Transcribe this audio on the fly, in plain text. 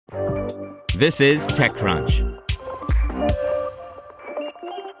This is TechCrunch.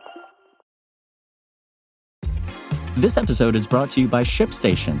 This episode is brought to you by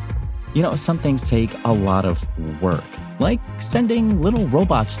ShipStation. You know, some things take a lot of work, like sending little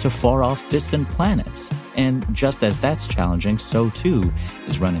robots to far-off distant planets. And just as that's challenging, so too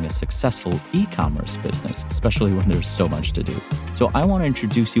is running a successful e-commerce business, especially when there's so much to do. So I want to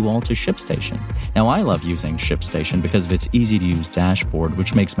introduce you all to ShipStation. Now, I love using ShipStation because of its easy-to-use dashboard,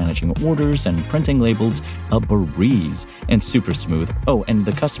 which makes managing orders and printing labels a breeze and super smooth. Oh, and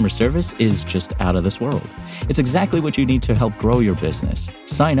the customer service is just out of this world. It's exactly what you need to help grow your business.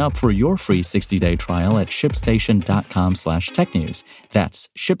 Sign up for your free 60-day trial at shipstation.com/technews. That's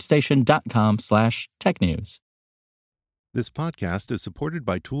shipstation.com/technews. This podcast is supported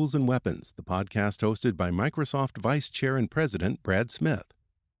by Tools and Weapons, the podcast hosted by Microsoft Vice Chair and President Brad Smith.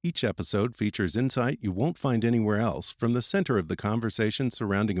 Each episode features insight you won't find anywhere else from the center of the conversation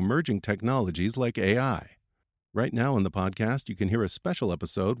surrounding emerging technologies like AI. Right now in the podcast, you can hear a special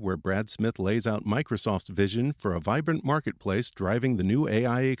episode where Brad Smith lays out Microsoft's vision for a vibrant marketplace driving the new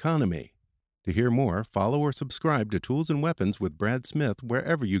AI economy. To hear more, follow or subscribe to Tools and Weapons with Brad Smith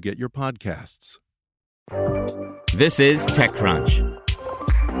wherever you get your podcasts. This is TechCrunch.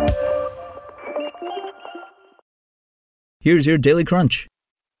 Here's your Daily Crunch.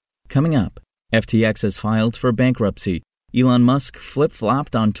 Coming up, FTX has filed for bankruptcy. Elon Musk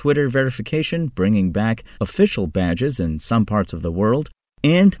flip-flopped on Twitter verification, bringing back official badges in some parts of the world.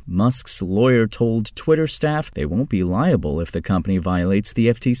 And Musk's lawyer told Twitter staff they won't be liable if the company violates the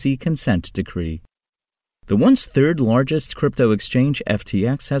FTC consent decree. The once third largest crypto exchange,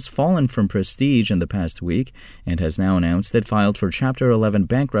 FTX, has fallen from prestige in the past week and has now announced it filed for Chapter 11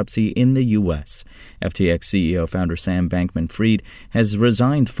 bankruptcy in the U.S. FTX CEO-founder Sam Bankman-Fried has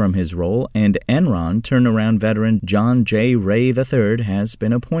resigned from his role, and Enron turnaround veteran John J. Ray III has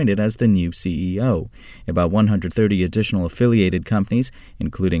been appointed as the new CEO. About 130 additional affiliated companies,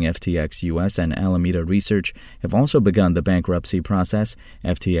 including FTX US and Alameda Research, have also begun the bankruptcy process,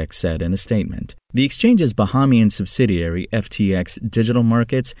 FTX said in a statement. The exchange's Bahamian subsidiary, FTX Digital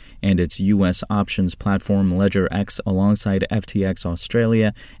Markets, and its U.S. options platform LedgerX alongside FTX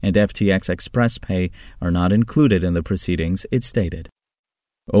Australia and FTX ExpressPay are not included in the proceedings, it stated.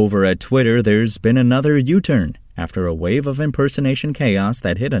 Over at Twitter, there's been another U-turn. After a wave of impersonation chaos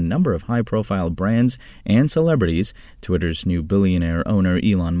that hit a number of high-profile brands and celebrities, Twitter's new billionaire owner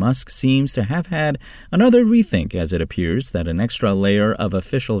Elon Musk seems to have had another rethink as it appears that an extra layer of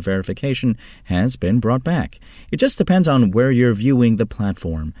official verification has been brought back. It just depends on where you're viewing the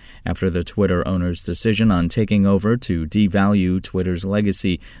platform. After the Twitter owner's decision on taking over to devalue Twitter's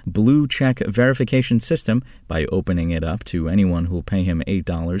legacy blue check verification system by opening it up to anyone who'll pay him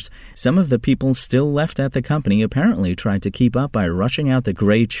 $8, some of the people still left at the company apparently tried to keep up by rushing out the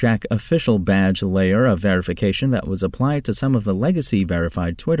gray check official badge layer of verification that was applied to some of the legacy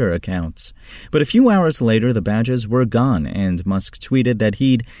verified Twitter accounts. But a few hours later, the badges were gone, and Musk tweeted that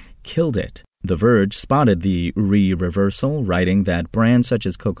he'd killed it. The Verge spotted the reversal, writing that brands such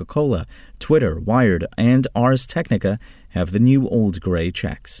as Coca-Cola, Twitter, Wired, and Ars Technica have the new old gray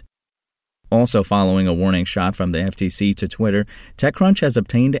checks. Also following a warning shot from the FTC to Twitter, TechCrunch has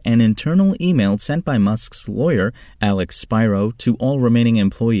obtained an internal email sent by Musk's lawyer, Alex Spiro, to all remaining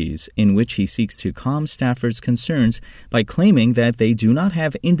employees, in which he seeks to calm staffers' concerns by claiming that they do not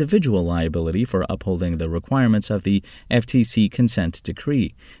have individual liability for upholding the requirements of the FTC consent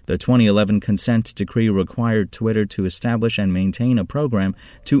decree. The 2011 consent decree required Twitter to establish and maintain a program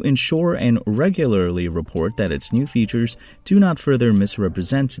to ensure and regularly report that its new features do not further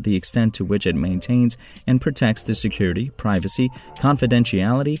misrepresent the extent to which it maintains and protects the security, privacy,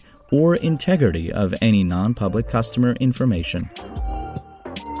 confidentiality, or integrity of any non-public customer information.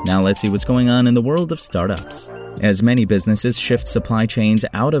 Now let's see what's going on in the world of startups. As many businesses shift supply chains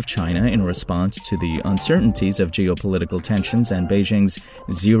out of China in response to the uncertainties of geopolitical tensions and Beijing's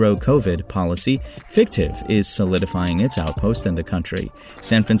zero-COVID policy, Fictiv is solidifying its outpost in the country.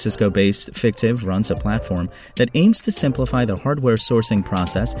 San Francisco-based Fictiv runs a platform that aims to simplify the hardware sourcing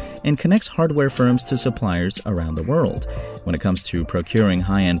process and connects hardware firms to suppliers around the world. When it comes to procuring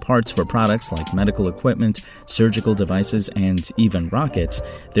high-end parts for products like medical equipment, surgical devices, and even rockets,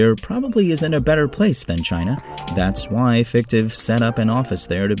 there probably isn't a better place than China. That's why Fictiv set up an office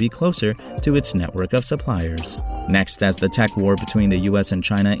there to be closer to its network of suppliers. Next, as the tech war between the US and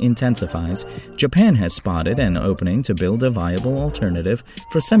China intensifies, Japan has spotted an opening to build a viable alternative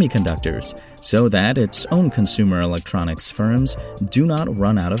for semiconductors so that its own consumer electronics firms do not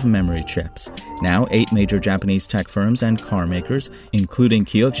run out of memory chips. Now, 8 major Japanese tech firms and car makers, including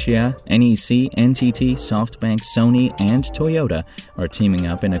Kioxia, NEC, NTT, SoftBank, Sony, and Toyota, are teaming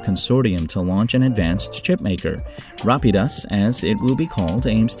up in a consortium to launch an advanced chip maker. Rapidus, as it will be called,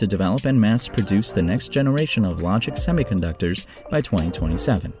 aims to develop and mass-produce the next generation of logic semiconductors by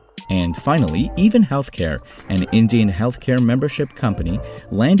 2027. And finally, Even Healthcare, an Indian healthcare membership company,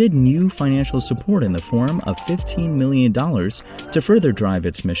 landed new financial support in the form of $15 million to further drive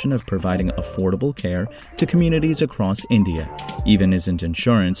its mission of providing affordable care to communities across India. Even isn't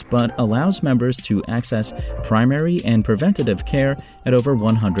insurance, but allows members to access primary and preventative care at over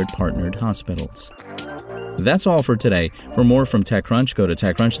 100 partnered hospitals. That's all for today. For more from TechCrunch, go to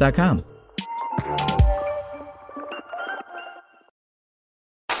TechCrunch.com.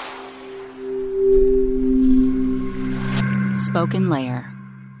 SpokenLayer.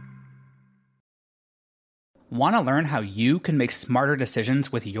 Want to learn how you can make smarter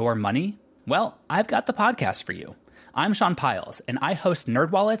decisions with your money? Well, I've got the podcast for you. I'm Sean Piles, and I host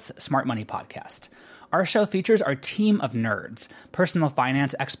NerdWallet's Smart Money Podcast. Our show features our team of nerds, personal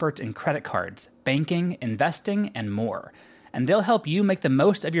finance experts in credit cards, banking, investing, and more. And they'll help you make the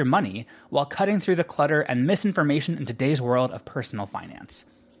most of your money while cutting through the clutter and misinformation in today's world of personal finance.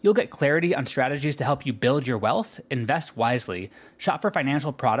 You'll get clarity on strategies to help you build your wealth, invest wisely, shop for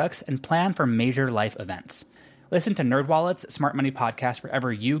financial products, and plan for major life events. Listen to NerdWallet's Smart Money Podcast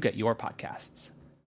wherever you get your podcasts.